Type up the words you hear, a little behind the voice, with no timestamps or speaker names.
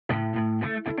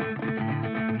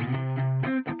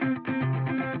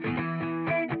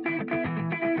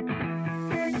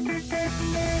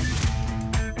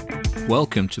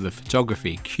Welcome to the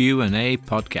Photography Q&A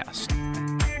podcast.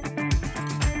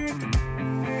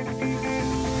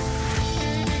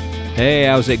 Hey,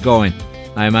 how's it going?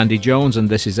 I'm Andy Jones and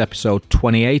this is episode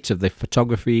 28 of the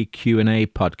Photography Q&A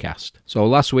podcast. So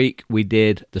last week we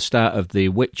did the start of the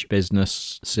Which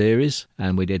Business series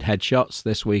and we did headshots.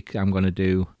 This week I'm going to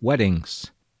do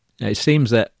weddings. Now, it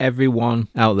seems that everyone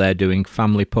out there doing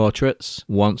family portraits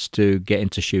wants to get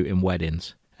into shooting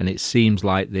weddings. And it seems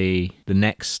like the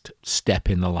next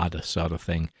step in the ladder sort of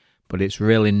thing. But it's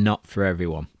really not for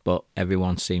everyone. But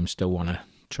everyone seems to want to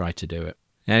try to do it.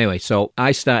 Anyway, so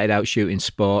I started out shooting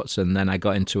sports and then I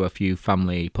got into a few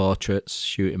family portraits,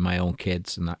 shooting my own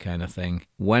kids and that kind of thing.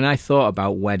 When I thought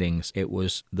about weddings, it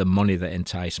was the money that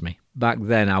enticed me. Back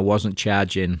then, I wasn't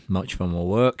charging much for my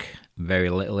work,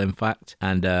 very little in fact,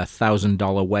 and a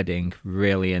 $1,000 wedding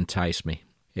really enticed me.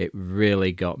 It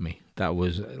really got me. That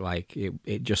was like,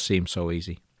 it just seemed so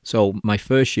easy. So my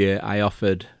first year, I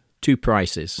offered two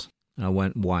prices. I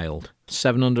went wild.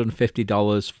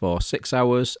 $750 for 6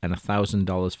 hours and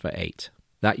 $1,000 for 8.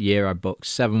 That year I booked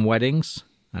 7 weddings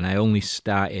and I only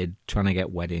started trying to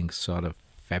get weddings sort of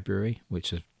February,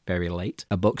 which is very late.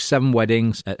 I booked 7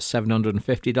 weddings at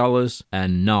 $750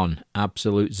 and none,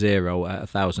 absolute zero at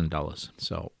 $1,000.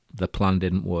 So the plan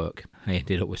didn't work. I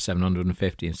ended up with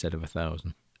 $750 instead of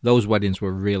 $1,000. Those weddings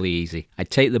were really easy. I'd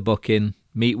take the booking,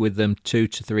 meet with them 2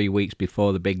 to 3 weeks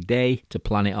before the big day to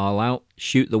plan it all out,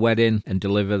 shoot the wedding and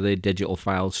deliver the digital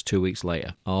files 2 weeks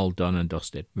later. All done and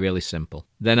dusted. Really simple.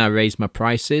 Then I raised my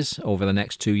prices over the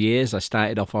next 2 years. I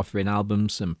started off offering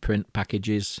albums and print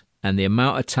packages. And the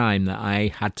amount of time that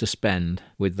I had to spend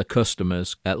with the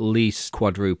customers at least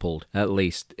quadrupled. At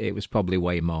least. It was probably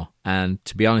way more. And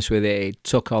to be honest with you, it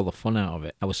took all the fun out of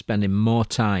it. I was spending more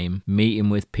time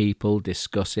meeting with people,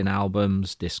 discussing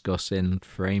albums, discussing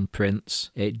frame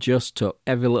prints. It just took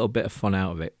every little bit of fun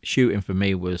out of it. Shooting for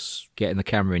me was getting the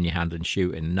camera in your hand and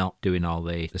shooting, not doing all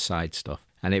the side stuff.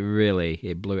 And it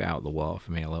blew it out of the water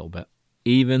for me a little bit.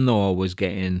 Even though I was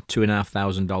getting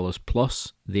 $2,500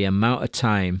 plus, the amount of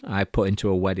time I put into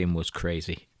a wedding was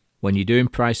crazy. When you're doing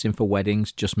pricing for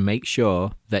weddings, just make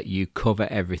sure that you cover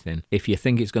everything. If you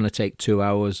think it's going to take 2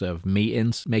 hours of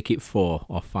meetings, make it 4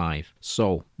 or 5.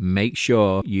 So make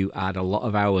sure you add a lot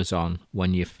of hours on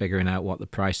when you're figuring out what the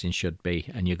pricing should be,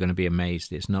 and you're going to be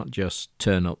amazed. It's not just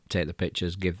turn up, take the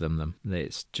pictures, give them.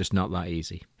 It's just not that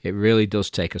easy. It really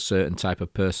does take a certain type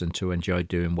of person to enjoy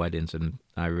doing weddings, and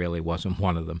I really wasn't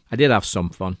one of them. I did have some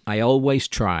fun. I always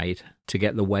tried to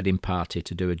get the wedding party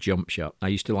to do a jump shot. I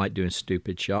used to like doing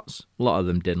stupid shots. A lot of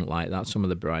them didn't like that. Some of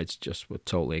the brides just were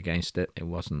totally against it. It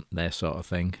wasn't their sort of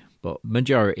thing. But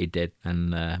majority did.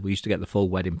 And we used to get the full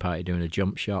wedding party doing a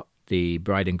jump shot. The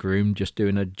bride and groom just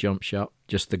doing a jump shot.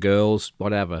 Just the girls,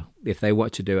 whatever. If they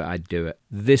wanted to do it, I'd do it.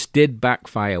 This did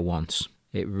backfire once.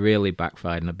 It really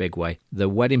backfired in a big way. The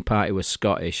wedding party was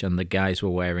Scottish and the guys were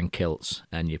wearing kilts,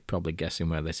 and you're probably guessing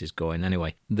where this is going.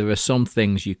 Anyway, there are some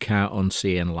things you can't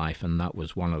unsee in life, and that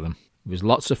was one of them. It was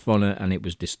lots of fun and it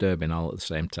was disturbing all at the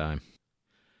same time.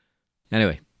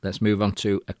 Anyway, let's move on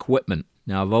to equipment.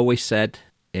 Now, I've always said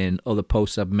in other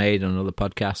posts I've made on other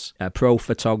podcasts, a pro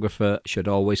photographer should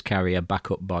always carry a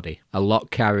backup body. A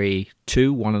lot carry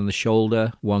 2, one on the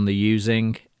shoulder, one they're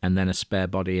using, and then a spare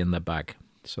body in the bag.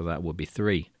 So that would be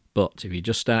 3. But if you're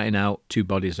just starting out, 2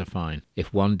 bodies are fine.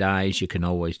 If one dies, you can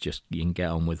get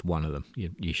on with one of them.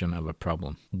 You shouldn't have a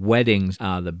problem. Weddings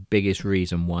are the biggest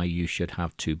reason why you should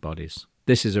have 2 bodies.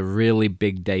 This is a really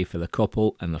big day for the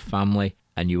couple and the family,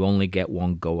 and you only get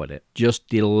one go at it. Just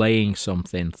delaying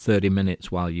something 30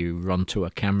 minutes while you run to a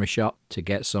camera shot to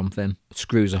get something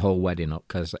screws the whole wedding up,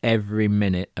 because every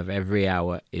minute of every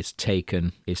hour is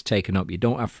taken up. You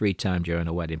don't have free time during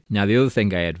a wedding. Now, the other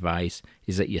thing I advise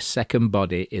is that your second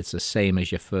body is the same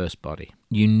as your first body.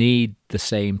 You need the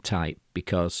same type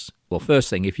because, well, first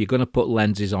thing, if you're going to put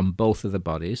lenses on both of the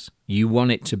bodies, you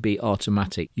want it to be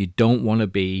automatic. You don't want to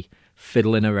be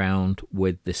fiddling around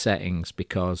with the settings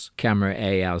because camera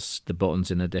A has the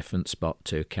buttons in a different spot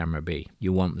to camera B.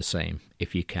 You want the same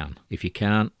if you can. If you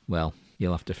can't, well,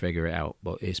 you'll have to figure it out,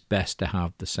 but it's best to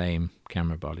have the same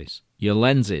camera bodies. Your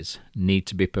lenses need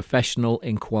to be professional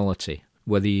in quality.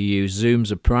 Whether you use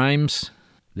zooms or primes,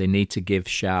 they need to give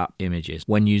sharp images.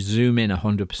 When you zoom in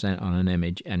 100% on an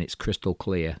image and it's crystal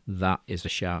clear, that is a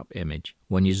sharp image.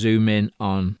 When you zoom in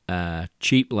on a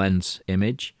cheap lens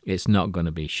image, it's not going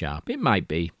to be sharp. It might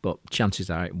be, but chances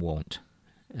are it won't.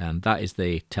 And that is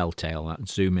the telltale, that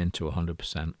zoom in to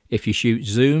 100%. If you shoot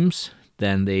zooms,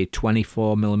 then the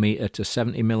 24mm to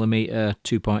 70mm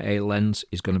 2.8 lens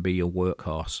is going to be your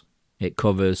workhorse. It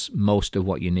covers most of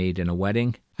what you need in a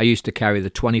wedding. I used to carry the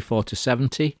 24 to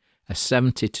 70 a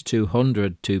 70 to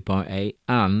 200 2.8,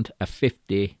 and a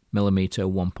 50mm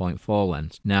 1.4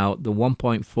 lens. Now, the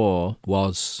 1.4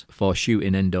 was for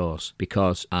shooting indoors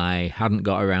because I hadn't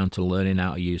got around to learning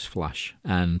how to use flash.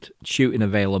 And shooting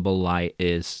available light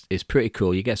is pretty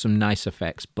cool. You get some nice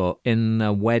effects, but in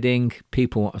a wedding,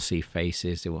 people want to see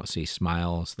faces, they want to see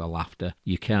smiles, the laughter.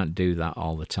 You can't do that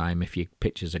all the time if your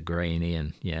pictures are grainy,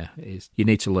 and you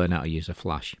need to learn how to use a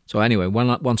flash. So anyway,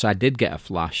 once I did get a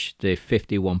flash, the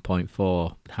 50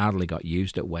 1.4 hardly got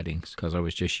used at weddings because I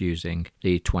was just using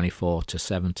the 24 to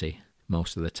 70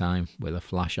 most of the time with a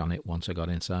flash on it once I got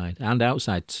inside. And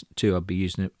outside too, I'd be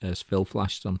using it as fill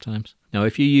flash sometimes. Now,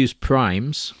 if you use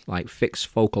primes, like fixed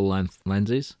focal length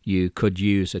lenses, you could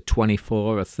use a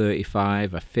 24, a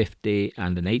 35, a 50,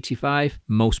 and an 85.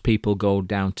 Most people go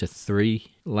down to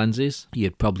 3 lenses.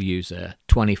 You'd probably use a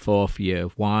 24 for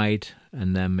your wide,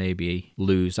 and then maybe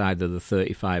lose either the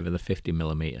 35 or the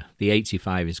 50mm. The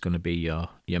 85 is going to be your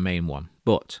main one.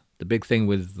 But the big thing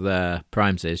with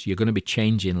primes is you're going to be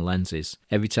changing lenses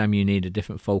every time you need a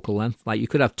different focal length. Like you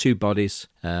could have 2 bodies,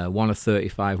 one a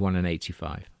 35, one an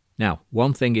 85. Now,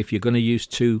 one thing, if you're going to use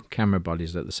 2 camera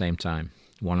bodies at the same time,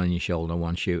 one on your shoulder,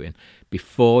 one shooting,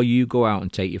 before you go out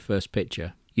and take your first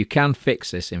picture, you can fix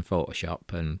this in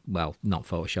Photoshop and, well, not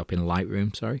Photoshop, in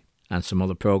Lightroom, sorry. And some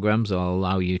other programs that will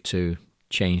allow you to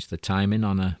change the timing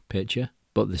on a picture.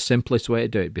 But the simplest way to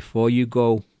do it, before you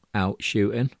go out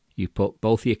shooting, you put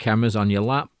both your cameras on your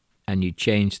lap and you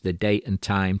change the date and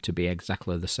time to be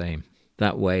exactly the same.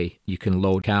 That way you can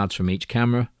load cards from each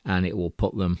camera and it will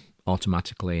put them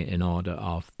automatically in order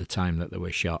of the time that they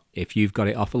were shot. If you've got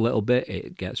it off a little bit,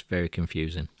 it gets very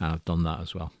confusing, and I've done that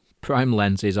as well. Prime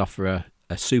lenses offer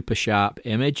a super sharp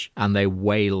image, and they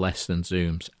weigh less than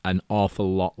zooms, an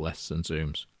awful lot less than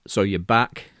zooms. So your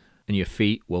back and your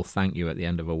feet will thank you at the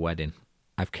end of a wedding.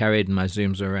 I've carried my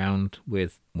zooms around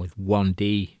with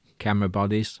 1D camera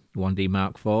bodies, 1D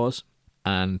Mark IVs,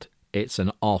 and it's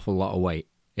an awful lot of weight.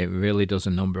 It really does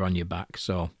a number on your back.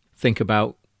 So think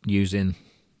about using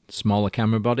smaller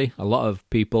camera body. A lot of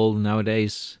people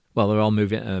nowadays, well, they're all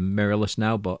moving to mirrorless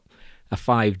now, but a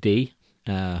 5D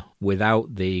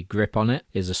without the grip on it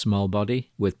is a small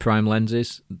body. With prime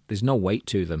lenses, there's no weight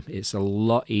to them. It's a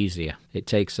lot easier. It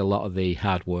takes a lot of the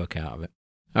hard work out of it.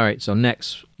 All right, so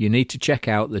next, you need to check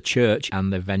out the church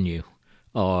and the venue.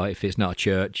 Or if it's not a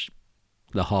church,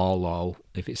 the hall, or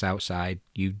if it's outside,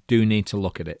 you do need to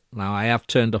look at it. Now, I have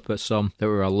turned up at some that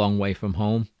were a long way from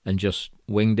home and just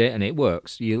winged it, and it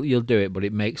works. You'll do it, but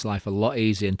it makes life a lot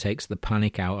easier and takes the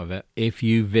panic out of it. If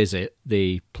you visit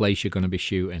the place you're going to be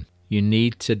shooting, you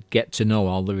need to get to know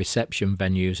all the reception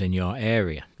venues in your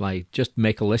area. Like, just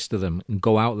make a list of them and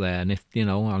go out there. And if,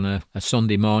 on a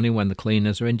Sunday morning when the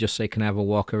cleaners are in, just say, can I have a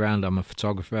walk around? I'm a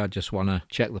photographer. I just want to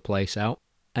check the place out.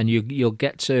 And you'll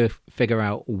get to figure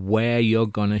out where you're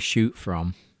going to shoot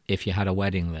from if you had a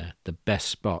wedding there. The best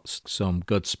spots, some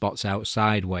good spots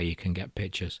outside where you can get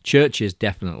pictures. Churches,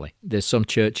 definitely. There's some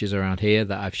churches around here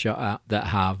that I've shot at that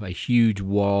have a huge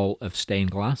wall of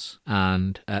stained glass.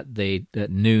 And at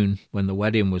noon, when the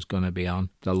wedding was going to be on,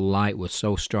 the light was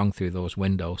so strong through those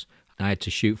windows, I had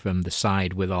to shoot from the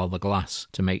side with all the glass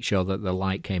to make sure that the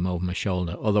light came over my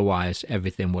shoulder. Otherwise,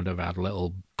 everything would have had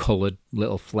little coloured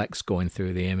little flecks going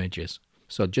through the images.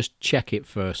 So just check it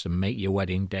first and make your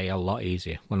wedding day a lot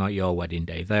easier. Well, not your wedding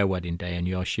day, their wedding day and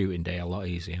your shooting day a lot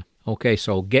easier. Okay,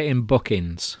 so getting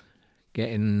bookings,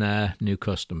 getting new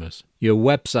customers. Your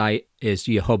website is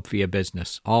your hub for your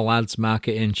business. All ads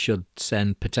marketing should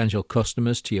send potential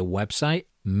customers to your website.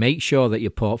 Make sure that your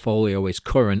portfolio is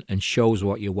current and shows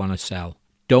what you want to sell.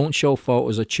 Don't show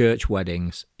photos of church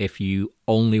weddings if you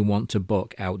only want to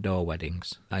book outdoor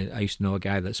weddings. I used to know a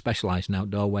guy that specialised in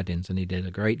outdoor weddings and he did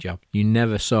a great job. You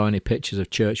never saw any pictures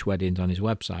of church weddings on his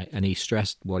website, and he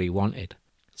stressed what he wanted.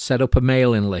 Set up a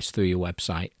mailing list through your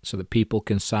website so that people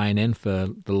can sign in for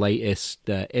the latest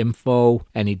info,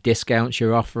 any discounts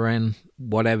you're offering,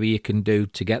 whatever you can do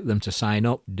to get them to sign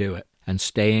up, do it. And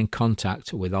stay in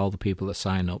contact with all the people that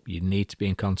sign up. You need to be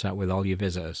in contact with all your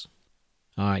visitors.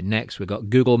 All right, next we've got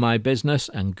Google My Business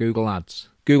and Google Ads.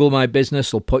 Google My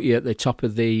Business will put you at the top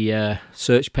of the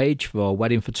search page for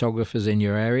wedding photographers in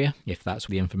your area, if that's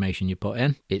the information you put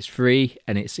in. It's free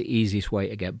and it's the easiest way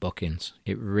to get bookings.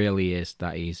 It really is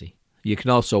that easy. You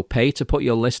can also pay to put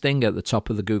your listing at the top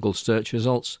of the Google search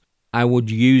results. I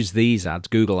would use these ads,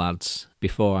 Google ads,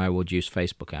 before I would use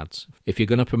Facebook ads. If you're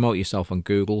going to promote yourself on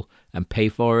Google and pay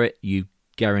for it, you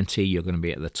guarantee you're going to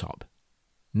be at the top.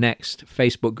 Next,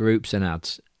 Facebook groups and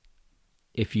ads.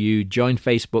 If you join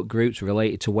Facebook groups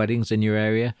related to weddings in your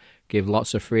area, give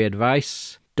lots of free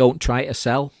advice. Don't try to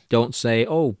sell. Don't say,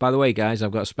 oh, by the way, guys,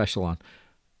 I've got a special on.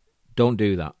 Don't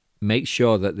do that. Make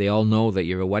sure that they all know that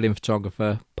you're a wedding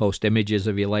photographer. Post images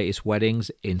of your latest weddings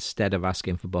instead of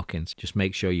asking for bookings. Just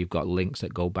make sure you've got links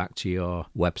that go back to your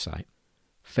website.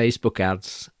 Facebook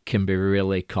ads can be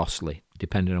really costly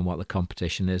depending on what the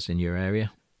competition is in your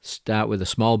area. Start with a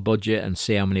small budget and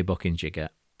see how many bookings you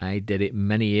get. I did it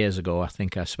many years ago. I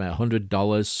think I spent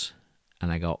 $100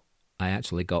 and I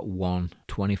actually got one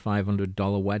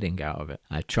 $2,500 wedding out of it.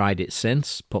 I tried it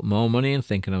since, put more money in,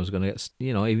 thinking I was going to get,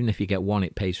 even if you get one,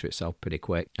 it pays for itself pretty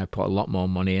quick. I put a lot more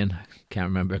money in. Can't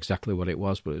remember exactly what it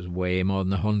was, but it was way more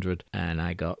than 100, and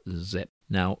I got zip.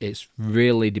 Now, it's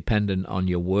really dependent on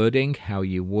your wording, how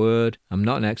you word. I'm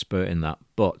not an expert in that,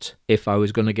 but if I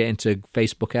was going to get into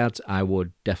Facebook ads, I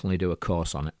would definitely do a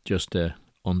course on it, just to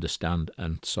understand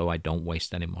and so I don't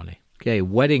waste any money. Okay,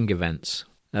 wedding events.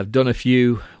 I've done a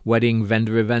few wedding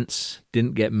vendor events,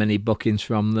 didn't get many bookings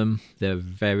from them. They're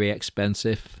very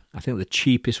expensive. I think the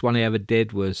cheapest one I ever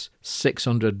did was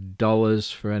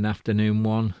 $600 for an afternoon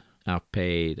one. I've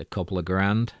paid a couple of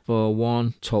grand for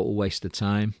one. Total waste of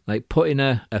time. Like putting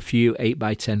a few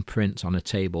 8x10 prints on a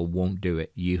table won't do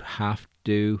it. You have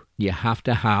to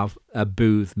have a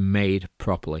booth made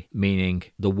properly, meaning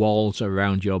the walls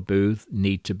around your booth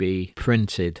need to be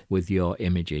printed with your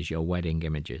images, your wedding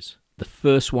images. The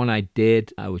first one I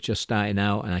did, I was just starting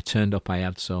out and I turned up, I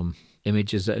had some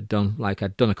images that I'd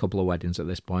done a couple of weddings at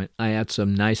this point. I had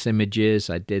some nice images.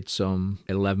 I did some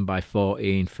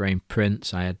 11x14 frame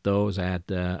prints. I had those. I had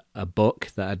a book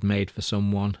that I'd made for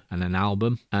someone and an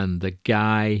album. And the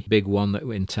guy, big one that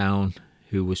in town,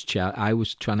 who was I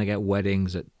was trying to get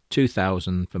weddings at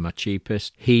 $2,000 for my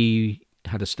cheapest. He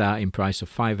had a starting price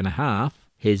of $5,500.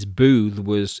 His booth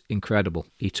was incredible.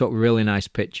 He took really nice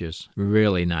pictures,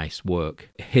 really nice work.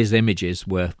 His images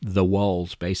were the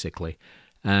walls, basically.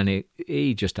 And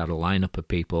he just had a lineup of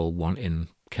people wanting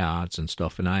cards and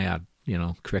stuff. And I had,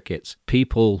 crickets.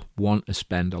 People want to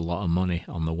spend a lot of money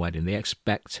on the wedding. They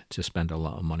expect to spend a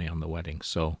lot of money on the wedding.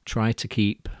 So try to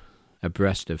keep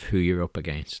abreast of who you're up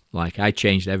against. Like, I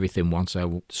changed everything once I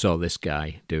saw this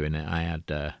guy doing it. I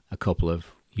had a couple of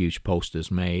huge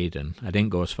posters made, and I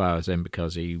didn't go as far as him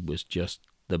because he was just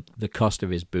the cost of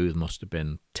his booth must have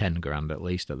been 10 grand at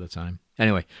least at the time.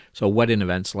 Anyway, so wedding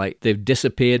events, they've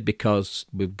disappeared because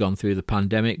we've gone through the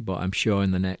pandemic, but I'm sure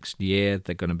in the next year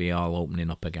they're going to be all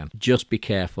opening up again. Just be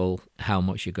careful how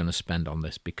much you're going to spend on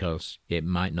this because it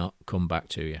might not come back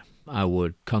to you. I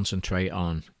would concentrate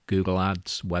on Google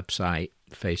Ads, website,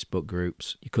 Facebook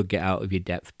groups. You could get out of your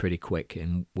depth pretty quick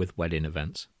with wedding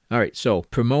events. All right, so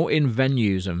promoting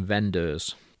venues and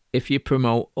vendors. If you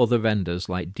promote other vendors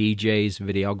like DJs,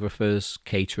 videographers,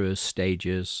 caterers,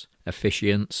 stagers,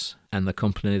 officiants, and the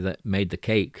company that made the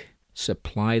cake,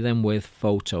 supply them with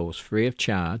photos free of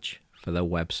charge for their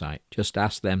website. Just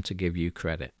ask them to give you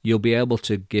credit. You'll be able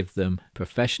to give them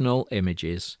professional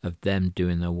images of them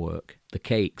doing their work. The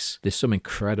cakes, there's some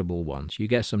incredible ones. You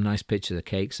get some nice pictures of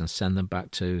cakes and send them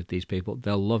back to these people.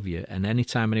 They'll love you. And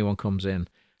anytime anyone comes in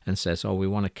and says, we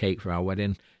want a cake for our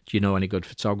wedding, do you know any good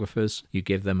photographers? You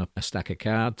give them a stack of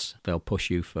cards, they'll push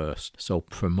you first. So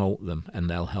promote them and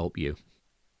they'll help you.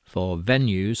 For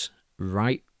venues,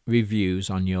 write reviews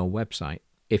on your website.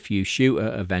 If you shoot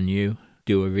at a venue,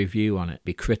 do a review on it.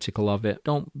 Be critical of it.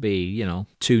 Don't be,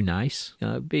 too nice.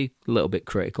 Be a little bit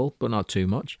critical, but not too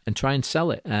much. And try and sell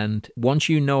it. And once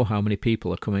you know how many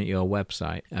people are coming to your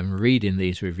website and reading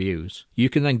these reviews, you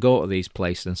can then go to these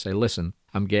places and say, listen,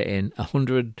 I'm getting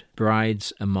 100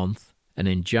 brides a month. And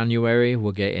in January,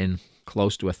 we're getting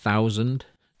close to 1,000.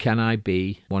 Can I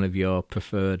be one of your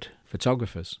preferred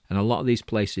photographers? And a lot of these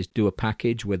places do a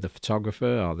package with the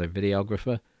photographer or the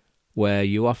videographer where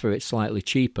you offer it slightly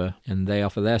cheaper and they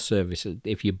offer their service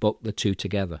if you book the two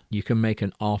together. You can make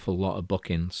an awful lot of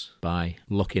bookings by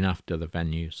looking after the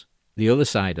venues. The other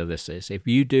side of this is if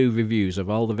you do reviews of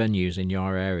all the venues in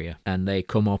your area and they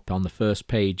come up on the first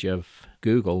page of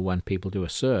Google when people do a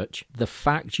search, the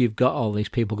fact you've got all these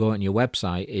people going to your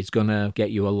website is going to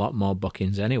get you a lot more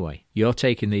bookings anyway. You're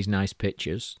taking these nice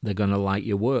pictures, they're going to like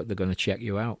your work, they're going to check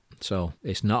you out. So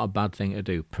it's not a bad thing to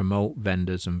do. Promote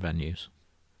vendors and venues.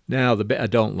 Now, the bit I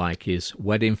don't like is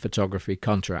wedding photography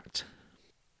contract.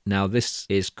 Now, this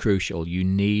is crucial. You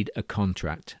need a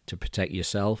contract to protect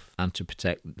yourself and to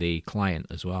protect the client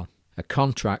as well. A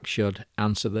contract should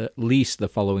answer at least the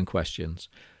following questions.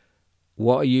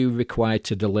 What are you required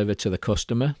to deliver to the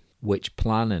customer? Which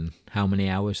plan and how many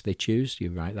hours they choose?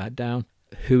 You write that down.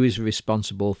 Who is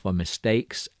responsible for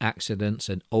mistakes, accidents,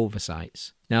 and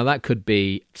oversights? Now, that could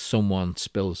be someone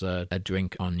spills a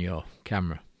drink on your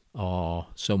camera, or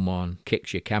someone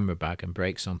kicks your camera bag and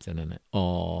breaks something in it,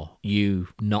 or you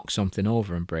knock something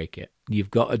over and break it.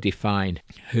 you've got to define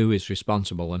who is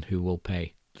responsible and who will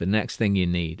pay. The next thing you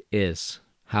need is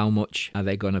how much are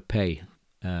they going to pay?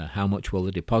 How much will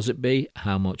the deposit be?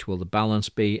 How much will the balance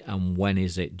be? And when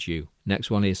is it due? Next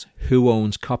one is who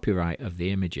owns copyright of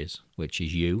the images, which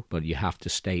is you, but you have to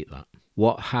state that.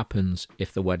 What happens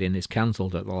if the wedding is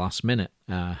cancelled at the last minute?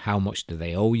 How much do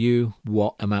they owe you?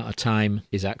 What amount of time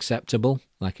is acceptable?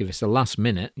 Like if it's the last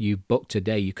minute, you booked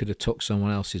today, you could have took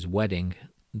someone else's wedding.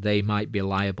 They might be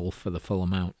liable for the full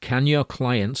amount. Can your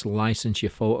clients license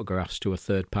your photographs to a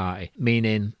third party?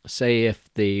 Meaning, say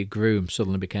if the groom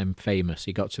suddenly became famous,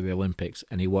 he got to the Olympics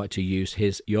and he wanted to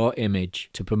use your image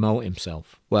to promote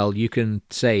himself. Well, you can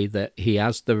say that he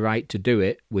has the right to do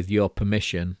it with your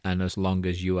permission and as long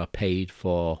as you are paid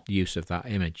for use of that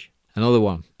image. Another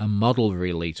one, a model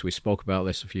release. We spoke about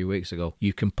this a few weeks ago.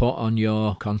 You can put on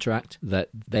your contract that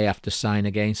they have to sign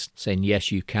against, saying, yes,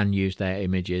 you can use their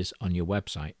images on your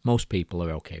website. Most people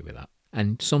are okay with that.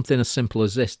 And something as simple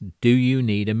as this, do you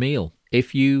need a meal?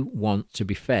 If you want to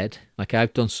be fed, like I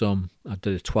did a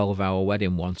 12-hour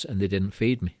wedding once and they didn't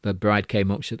feed me. The bride came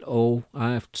up and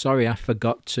said, sorry, I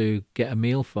forgot to get a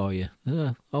meal for you.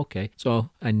 Okay. So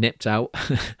I nipped out,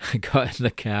 I got in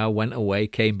the car, went away,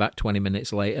 came back 20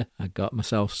 minutes later. I got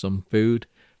myself some food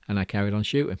and I carried on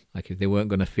shooting. Like if they weren't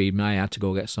going to feed me, I had to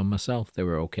go get some myself. They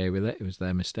were okay with it. It was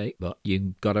their mistake. But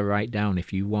you got to write down,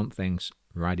 if you want things,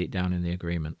 write it down in the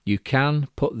agreement. You can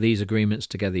put these agreements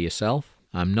together yourself.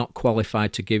 I'm not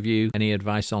qualified to give you any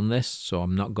advice on this, so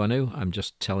I'm not going to. I'm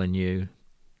just telling you,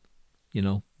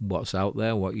 what's out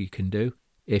there, what you can do.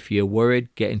 If you're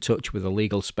worried, get in touch with a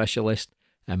legal specialist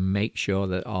and make sure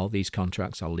that all these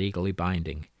contracts are legally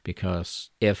binding.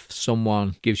 Because if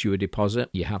someone gives you a deposit,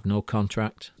 you have no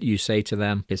contract, you say to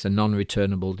them it's a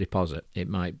non-returnable deposit. It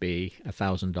might be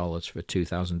 $1,000 for a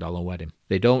 $2,000 wedding.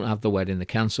 They don't have the wedding, they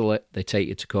cancel it, they take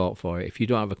you to court for it. If you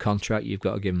don't have a contract, you've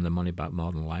got to give them the money back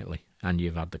more than likely. And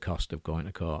you've had the cost of going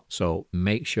to court. So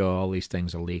make sure all these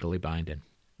things are legally binding.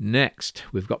 Next,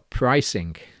 we've got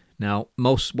pricing. Now,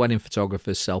 most wedding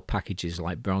photographers sell packages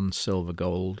like bronze, silver,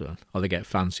 gold, or they get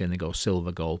fancy and they go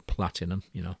silver, gold, platinum,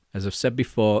 As I've said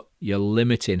before, you're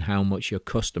limiting how much your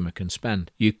customer can spend.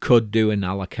 You could do an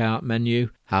a la carte menu,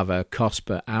 have a cost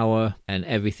per hour, and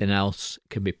everything else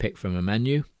can be picked from a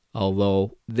menu.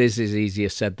 Although this is easier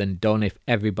said than done if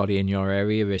everybody in your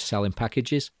area is selling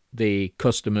packages. The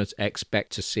customers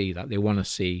expect to see that. They want to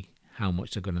see how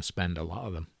much they're going to spend, a lot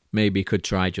of them. Maybe you could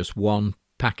try just one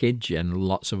package and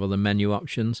lots of other menu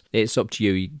options. It's up to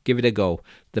you. You give it a go.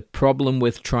 The problem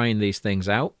with trying these things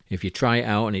out, if you try it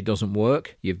out and it doesn't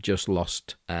work, you've just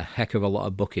lost a heck of a lot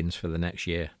of bookings for the next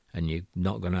year and you're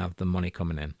not going to have the money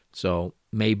coming in. So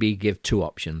maybe give two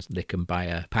options. They can buy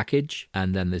a package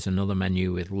and then there's another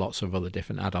menu with lots of other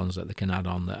different add-ons that they can add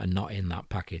on that are not in that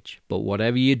package. But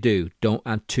whatever you do, don't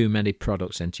add too many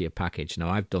products into your package. Now,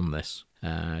 I've done this.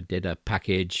 Did a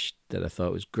package that I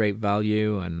thought was great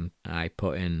value and I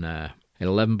put in an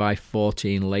 11 by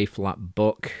 14 lay flat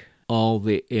book, all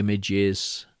the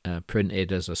images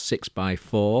printed as a 6 by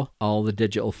 4, all the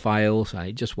digital files, and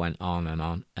it just went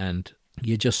on and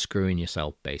you're just screwing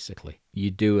yourself basically. You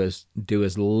do as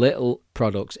little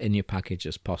products in your package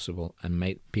as possible and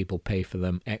make people pay for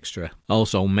them extra.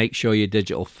 Also, make sure your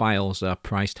digital files are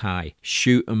priced high.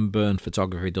 Shoot and burn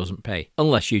photography doesn't pay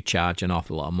unless you charge an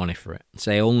awful lot of money for it.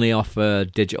 Say only offer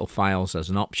digital files as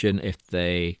an option if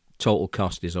the total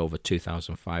cost is over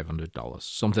 $2,500,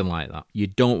 something like that. You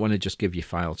don't want to just give your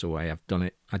files away. I've done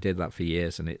it. I did that for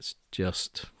years and it's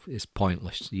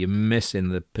pointless. You're missing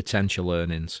the potential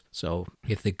earnings. So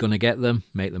if they're going to get them,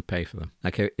 make them pay for them.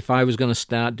 Okay, if I was going to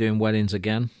start doing weddings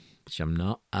again, which I'm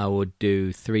not, I would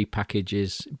do 3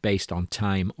 packages based on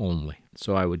time only.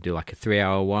 So I would do like a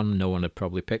 3-hour one. No one would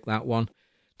probably pick that one.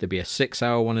 There'd be a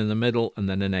 6-hour one in the middle and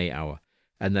then an 8-hour.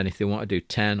 And then if they want to do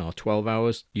 10 or 12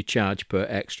 hours, you charge per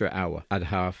extra hour. I'd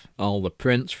have all the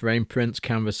prints, frame prints,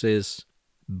 canvases,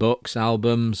 books,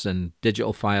 albums, and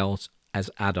digital files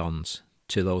as add-ons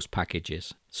to those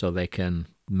packages so they can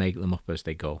make them up as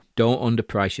they go. Don't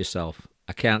underprice yourself.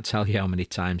 I can't tell you how many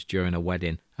times during a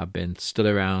wedding I've been stood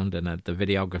around and had the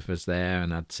videographers there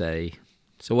and I'd say,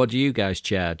 so what do you guys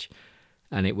charge?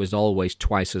 And it was always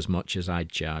twice as much as I'd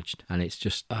charged. And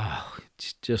it's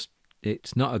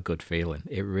not a good feeling.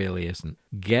 It really isn't.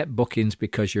 Get bookings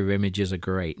because your images are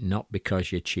great, not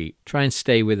because you're cheap. Try and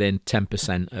stay within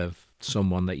 10% of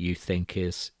someone that you think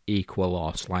is equal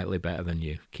or slightly better than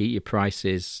you. Keep your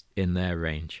prices in their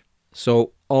range.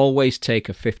 So always take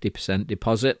a 50%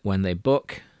 deposit when they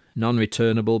book.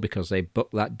 Non-returnable because they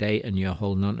booked that date and you're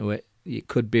holding on to it. It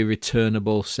could be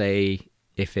returnable, say,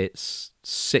 if it's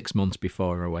 6 months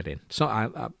before a wedding. So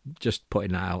I'm just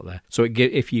putting that out there. So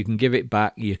if you can give it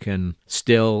back, you can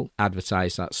still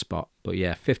advertise that spot. But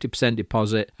yeah, 50%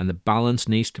 deposit, and the balance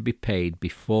needs to be paid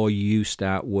before you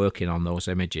start working on those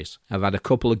images. I've had a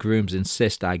couple of grooms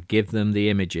insist I give them the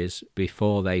images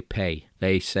before they pay.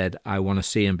 They said, I want to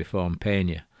see them before I'm paying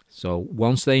you. So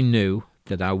once they knew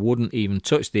that I wouldn't even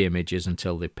touch the images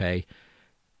until they pay,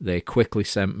 they quickly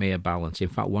sent me a balance. In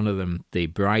fact, one of them, the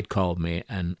bride, called me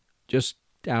and just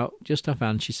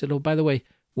offhand, she said, oh, by the way,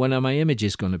 when are my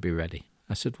images going to be ready?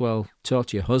 I said, well, talk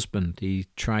to your husband. He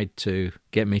tried to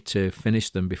get me to finish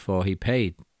them before he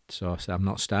paid. So I said, I'm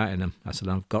not starting them. I said,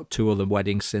 I've got 2 other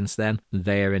weddings since then.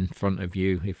 They're in front of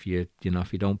you. If you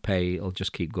don't pay, it'll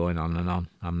just keep going on and on.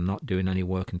 I'm not doing any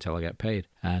work until I get paid.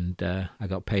 And I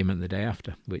got payment the day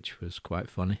after, which was quite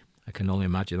funny. I can only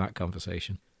imagine that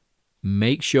conversation.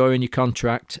 Make sure in your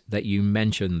contract that you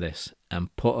mention this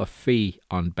and put a fee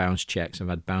on bounce checks. I've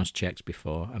had bounce checks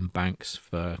before, and banks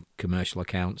for commercial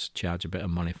accounts charge a bit of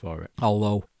money for it.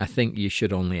 Although I think you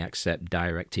should only accept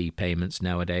direct e-payments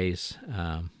nowadays.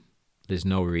 There's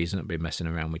no reason to be messing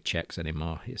around with checks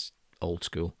anymore. It's old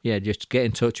school. Yeah, just get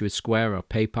in touch with Square or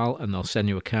PayPal and they'll send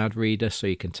you a card reader so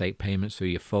you can take payments through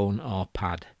your phone or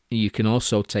pad. You can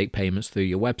also take payments through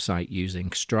your website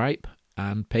using Stripe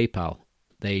and PayPal.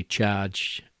 They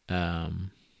charge,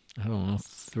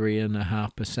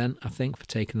 3.5%, I think, for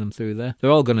taking them through there.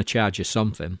 They're all going to charge you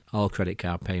something. All credit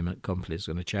card payment companies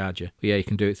are going to charge you. But yeah, you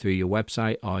can do it through your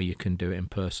website, or you can do it in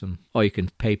person. Or you can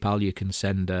PayPal, you can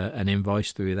send an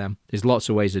invoice through them. There's lots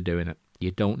of ways of doing it. You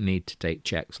don't need to take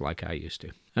checks like I used to.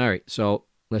 All right, so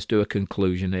let's do a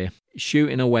conclusion here.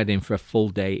 Shooting a wedding for a full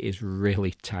day is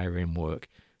really tiring work,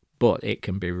 but it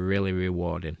can be really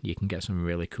rewarding. You can get some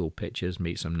really cool pictures,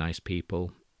 meet some nice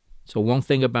people. So one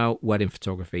thing about wedding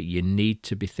photography, you need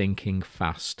to be thinking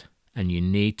fast, and you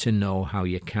need to know how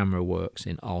your camera works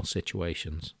in all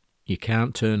situations. You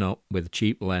can't turn up with a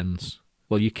cheap lens.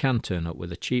 Well, you can turn up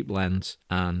with a cheap lens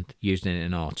and using it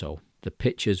in auto. The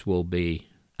pictures will be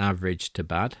average to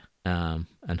bad,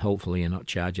 and hopefully you're not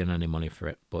charging any money for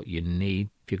it. But if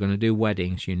you're going to do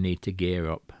weddings, you need to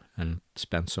gear up and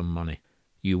spend some money.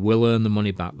 You will earn the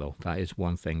money back, though. That is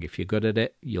one thing. If you're good at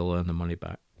it, you'll earn the money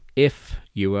back. If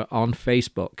you are on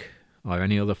Facebook or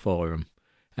any other forum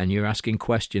and you're asking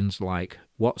questions like,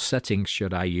 what settings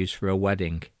should I use for a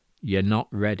wedding? You're not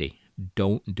ready.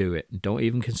 Don't do it. Don't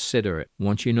even consider it.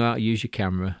 Once you know how to use your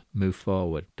camera, move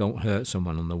forward. Don't hurt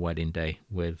someone on the wedding day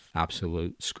with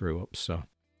absolute screw-ups. So,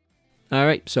 all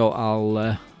right, so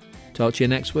I'll talk to you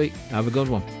next week. Have a good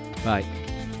one. Bye.